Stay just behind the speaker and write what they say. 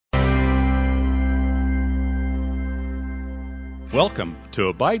Welcome to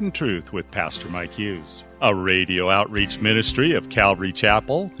Abide in Truth with Pastor Mike Hughes, a radio outreach ministry of Calvary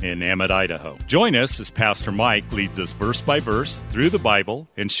Chapel in Emmett, Idaho. Join us as Pastor Mike leads us verse by verse through the Bible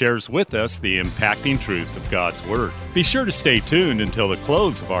and shares with us the impacting truth of God's Word. Be sure to stay tuned until the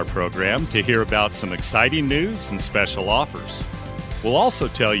close of our program to hear about some exciting news and special offers. We'll also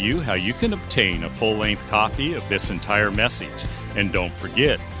tell you how you can obtain a full-length copy of this entire message. And don't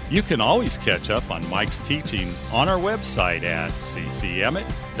forget, you can always catch up on Mike's teaching on our website at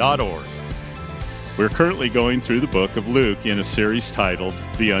ccemmett.org. We're currently going through the book of Luke in a series titled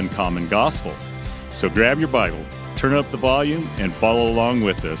The Uncommon Gospel. So grab your Bible, turn up the volume, and follow along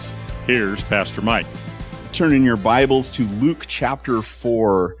with us. Here's Pastor Mike. Turn in your Bibles to Luke chapter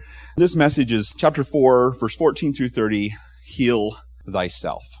 4. This message is chapter 4, verse 14 through 30, Heal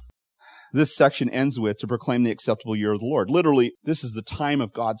Thyself. This section ends with, to proclaim the acceptable year of the Lord. Literally, this is the time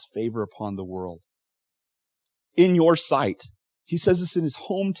of God's favor upon the world. In your sight. He says this in his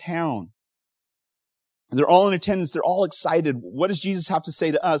hometown. They're all in attendance. They're all excited. What does Jesus have to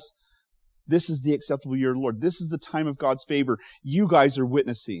say to us? This is the acceptable year of the Lord. This is the time of God's favor. You guys are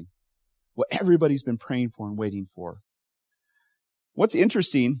witnessing what everybody's been praying for and waiting for. What's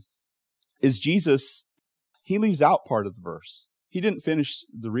interesting is Jesus, he leaves out part of the verse. He didn't finish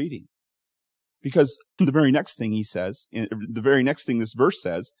the reading. Because the very next thing he says, the very next thing this verse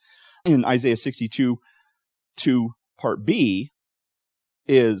says, in Isaiah 62, part B,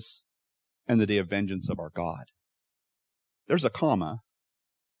 is, and the day of vengeance of our God. There's a comma.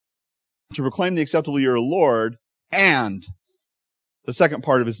 To proclaim the acceptable year of the Lord, and the second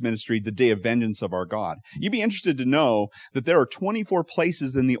part of his ministry, the day of vengeance of our God. You'd be interested to know that there are 24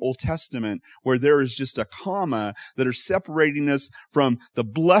 places in the Old Testament where there is just a comma that are separating us from the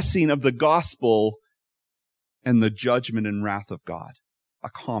blessing of the gospel and the judgment and wrath of God.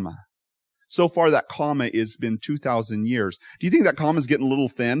 A comma. So far, that comma has been 2,000 years. Do you think that comma is getting a little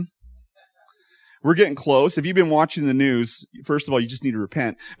thin? We're getting close. If you've been watching the news, first of all, you just need to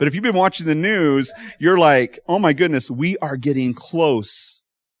repent. But if you've been watching the news, you're like, oh my goodness, we are getting close.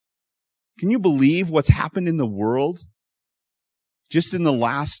 Can you believe what's happened in the world just in the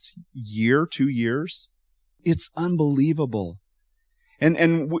last year, 2 years? It's unbelievable.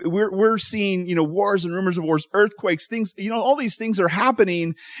 And we're seeing, wars and rumors of wars, earthquakes, things, all these things are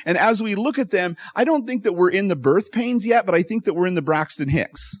happening. And as we look at them, I don't think that we're in the birth pains yet, but I think that we're in the Braxton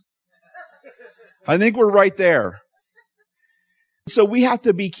Hicks. I think we're right there. So we have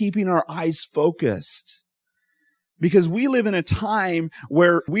to be keeping our eyes focused because we live in a time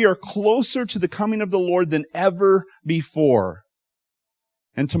where we are closer to the coming of the Lord than ever before.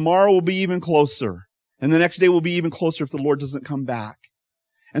 And tomorrow will be even closer. And the next day will be even closer if the Lord doesn't come back.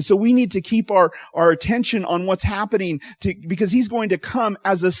 And so we need to keep our attention on what's happening because he's going to come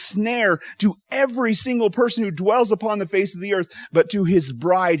as a snare to every single person who dwells upon the face of the earth. But to his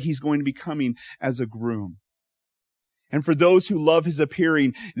bride, he's going to be coming as a groom. And for those who love his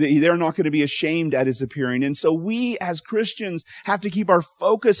appearing, they're not going to be ashamed at his appearing. And so we as Christians have to keep our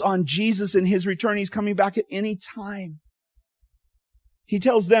focus on Jesus and his return. He's coming back at any time. He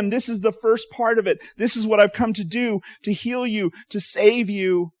tells them, this is the first part of it. This is what I've come to do, to heal you, to save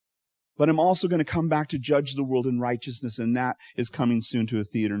you. But I'm also going to come back to judge the world in righteousness, and that is coming soon to a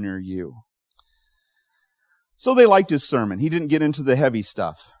theater near you. So they liked his sermon. He didn't get into the heavy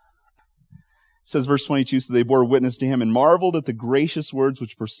stuff. It says, verse 22, so they bore witness to him and marveled at the gracious words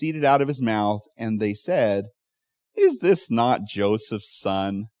which proceeded out of his mouth. And they said, is this not Joseph's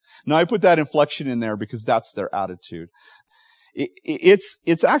son? Now, I put that inflection in there because that's their attitude.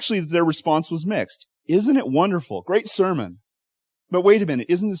 It's actually their response was mixed. Isn't it wonderful? Great sermon. But wait a minute,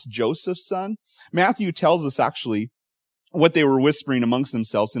 isn't this Joseph's son? Matthew tells us actually what they were whispering amongst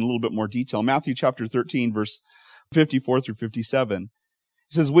themselves in a little bit more detail. Matthew chapter 13, verse 54 through 57. It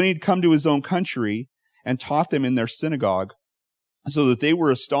says, when he'd come to his own country and taught them in their synagogue, so that they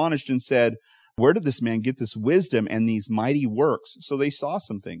were astonished and said, where did this man get this wisdom and these mighty works? So they saw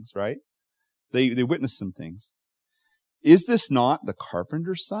some things, right? They witnessed some things. Is this not the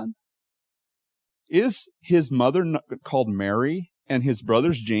carpenter's son? Is his mother called Mary and his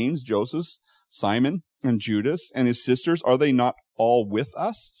brothers James, Joseph, Simon, and Judas, and his sisters? Are they not all with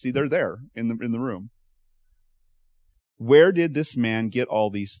us? See, they're there in the room. Where did this man get all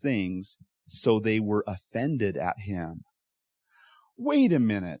these things? So they were offended at him. Wait a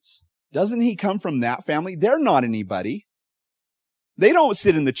minute. Doesn't he come from that family? They're not anybody. They don't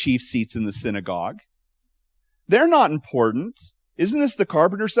sit in the chief seats in the synagogue. They're not important. Isn't this the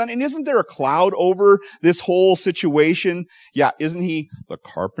carpenter's son? And isn't there a cloud over this whole situation? Yeah, isn't he the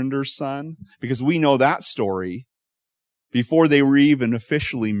carpenter's son? Because we know that story. Before they were even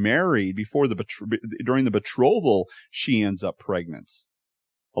officially married, during the betrothal, she ends up pregnant.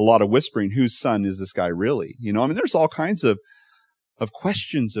 A lot of whispering, whose son is this guy really? There's all kinds of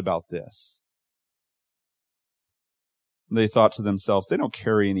questions about this. They thought to themselves, they don't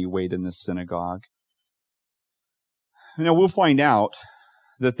carry any weight in this synagogue. We'll find out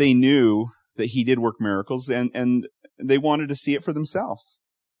that they knew that he did work miracles, and they wanted to see it for themselves.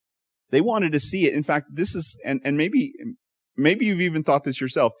 They wanted to see it. In fact, this is, and maybe you've even thought this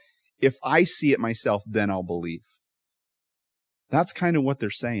yourself, if I see it myself, then I'll believe. That's kind of what they're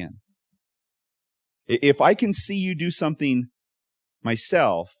saying. If I can see you do something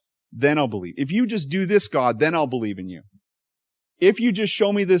myself, then I'll believe. If you just do this, God, then I'll believe in you. If you just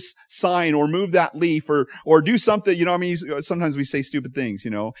show me this sign or move that leaf or do something, sometimes we say stupid things,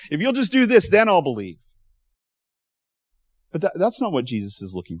 If you'll just do this, then I'll believe. But that's not what Jesus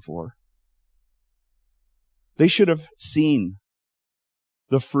is looking for. They should have seen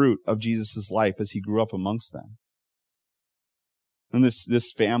the fruit of Jesus' life as he grew up amongst them. And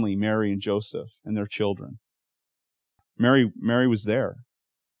this family, Mary and Joseph and their children. Mary was there.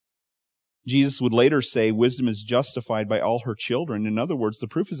 Jesus would later say, wisdom is justified by all her children. In other words, the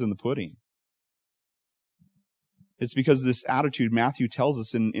proof is in the pudding. It's because of this attitude Matthew tells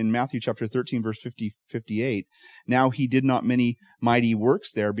us in Matthew chapter 13, verse 58. Now he did not many mighty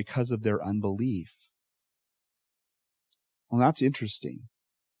works there because of their unbelief. Well, that's interesting.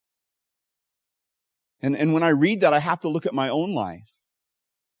 And when I read that, I have to look at my own life.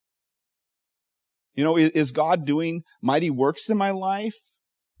 Is God doing mighty works in my life?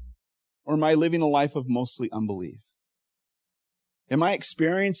 Or am I living a life of mostly unbelief? Am I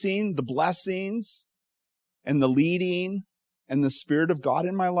experiencing the blessings and the leading and the Spirit of God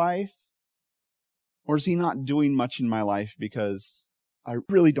in my life? Or is he not doing much in my life because I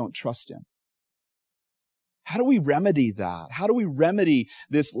really don't trust him? How do we remedy that? How do we remedy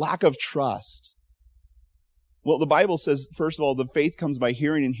this lack of trust? Well, the Bible says, first of all, the faith comes by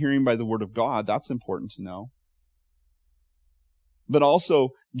hearing and hearing by the word of God. That's important to know. But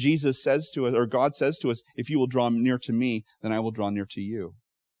also, Jesus says to us, or God says to us, if you will draw near to me, then I will draw near to you.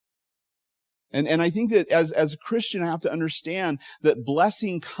 And I think that as a Christian, I have to understand that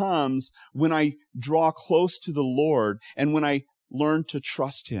blessing comes when I draw close to the Lord and when I learn to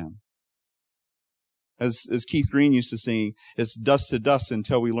trust him. As Keith Green used to sing, it's dust to dust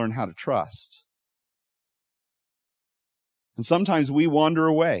until we learn how to trust. And sometimes we wander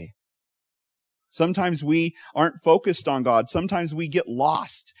away. Sometimes we aren't focused on God. Sometimes we get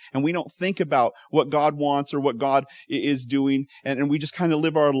lost and we don't think about what God wants or what God is doing. And we just kind of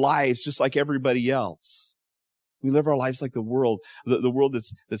live our lives just like everybody else. We live our lives like the world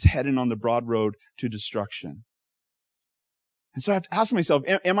that's heading on the broad road to destruction. And so I have to ask myself,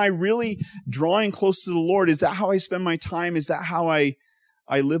 am I really drawing close to the Lord? Is that how I spend my time? Is that how I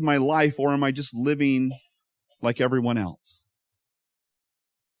live my life? Or am I just living like everyone else?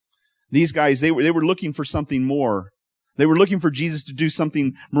 These guys, they were looking for something more. They were looking for Jesus to do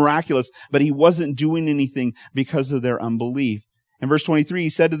something miraculous, but he wasn't doing anything because of their unbelief. In verse 23, he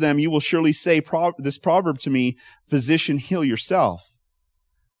said to them, you will surely say this proverb to me, physician, heal yourself.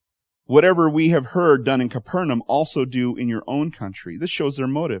 Whatever we have heard done in Capernaum, also do in your own country. This shows their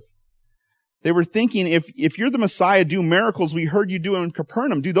motive. They were thinking, if you're the Messiah, do miracles we heard you do in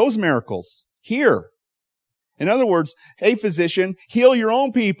Capernaum. Do those miracles here. In other words, hey, physician, heal your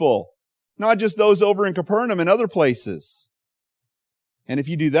own people. Not just those over in Capernaum and other places. And if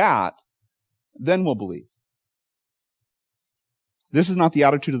you do that, then we'll believe. This is not the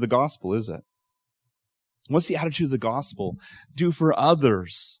attitude of the gospel, is it? What's the attitude of the gospel? Do for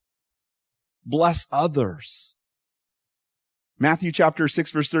others. Bless others. Matthew chapter 6,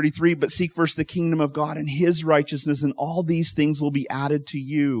 verse 33, but seek first the kingdom of God and his righteousness, and all these things will be added to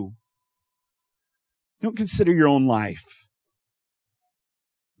you. Don't consider your own life.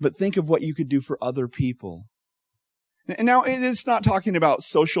 But think of what you could do for other people. And now, it's not talking about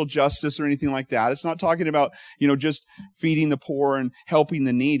social justice or anything like that. It's not talking about, just feeding the poor and helping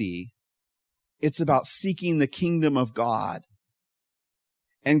the needy. It's about seeking the kingdom of God.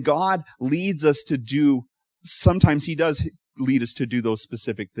 And God leads us to do, sometimes he does lead us to do those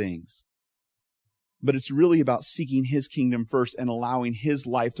specific things. But it's really about seeking his kingdom first and allowing his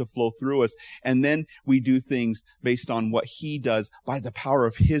life to flow through us. And then we do things based on what he does by the power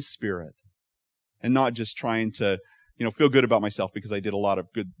of his Spirit. And not just trying to, feel good about myself because I did a lot of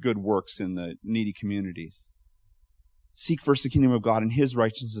good works in the needy communities. Seek first the kingdom of God and his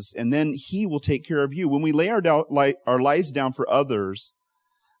righteousness, and then he will take care of you. When we lay our lives down for others,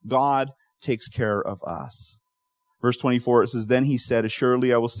 God takes care of us. Verse 24, it says, then he said,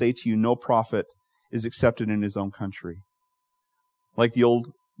 assuredly I will say to you, no prophet is accepted in his own country. Like the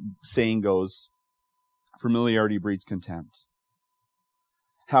old saying goes, familiarity breeds contempt.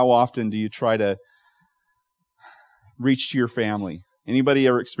 How often do you try to reach to your family? Anybody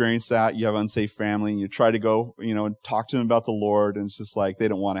ever experienced that? You have unsafe family and you try to go, and talk to them about the Lord, and it's just like they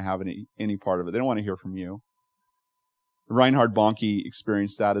don't want to have any part of it. They don't want to hear from you. Reinhard Bonnke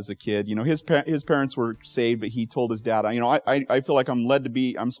experienced that as a kid. His parents were saved, but he told his dad, I feel like I'm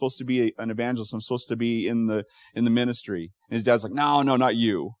supposed to be an evangelist. I'm supposed to be in the ministry. And his dad's like, no, not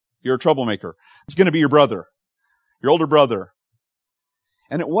you. You're a troublemaker. It's going to be your brother, your older brother.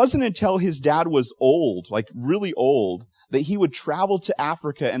 And it wasn't until his dad was old, like really old, that he would travel to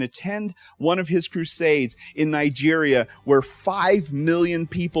Africa and attend one of his crusades in Nigeria where 5 million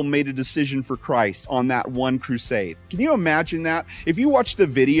people made a decision for Christ on that one crusade. Can you imagine that? If you watch the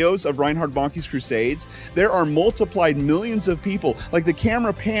videos of Reinhard Bonnke's crusades, there are multiplied millions of people. Like the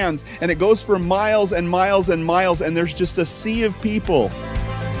camera pans and it goes for miles and miles and miles, and there's just a sea of people.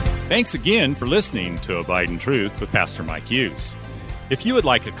 Thanks again for listening to Abide in Truth with Pastor Mike Hughes. If you would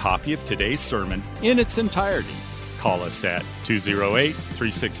like a copy of today's sermon in its entirety, call us at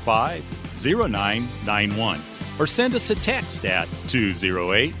 208-365-0991 or send us a text at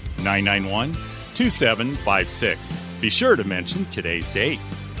 208-991-2756. Be sure to mention today's date.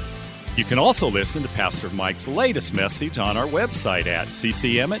 You can also listen to Pastor Mike's latest message on our website at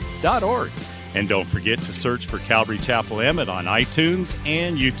ccemmett.org. And don't forget to search for Calvary Chapel Emmett on iTunes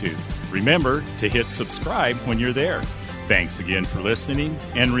and YouTube. Remember to hit subscribe when you're there. Thanks again for listening,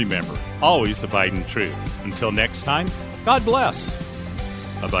 and remember, always abide in truth. Until next time, God bless.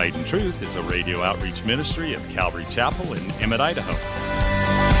 Abide in Truth is a radio outreach ministry of Calvary Chapel in Emmett, Idaho.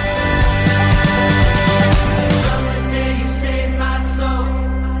 Someday you saved my soul,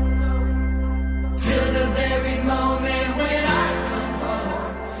 till the very moment when I come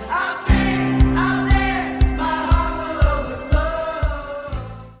home. I'll sing, I'll dance, my heart will overflow.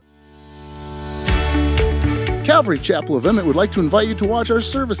 Calvary Chapel of Emmett would like to invite you to watch our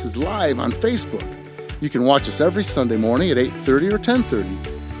services live on Facebook. You can watch us every Sunday morning at 8:30 or 10:30.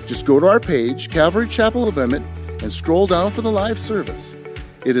 Just go to our page, Calvary Chapel of Emmett, and scroll down for the live service.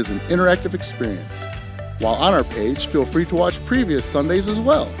 It is an interactive experience. While on our page, feel free to watch previous Sundays as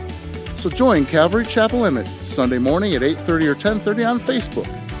well. So join Calvary Chapel Emmett Sunday morning at 8:30 or 10:30 on Facebook.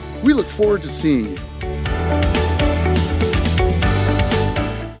 We look forward to seeing you.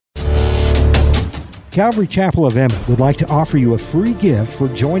 Calvary Chapel of Emmett would like to offer you a free gift for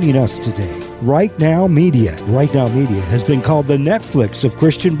joining us today. Right Now Media. Right Now Media has been called the Netflix of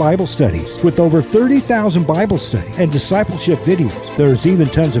Christian Bible studies. With over 30,000 Bible study and discipleship videos, there's even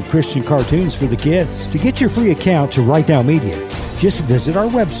tons of Christian cartoons for the kids. To get your free account to Right Now Media, just visit our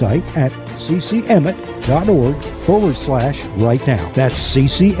website at ccemmett.org/rightnow. That's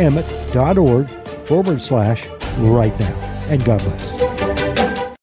ccemmett.org/rightnow. And God bless.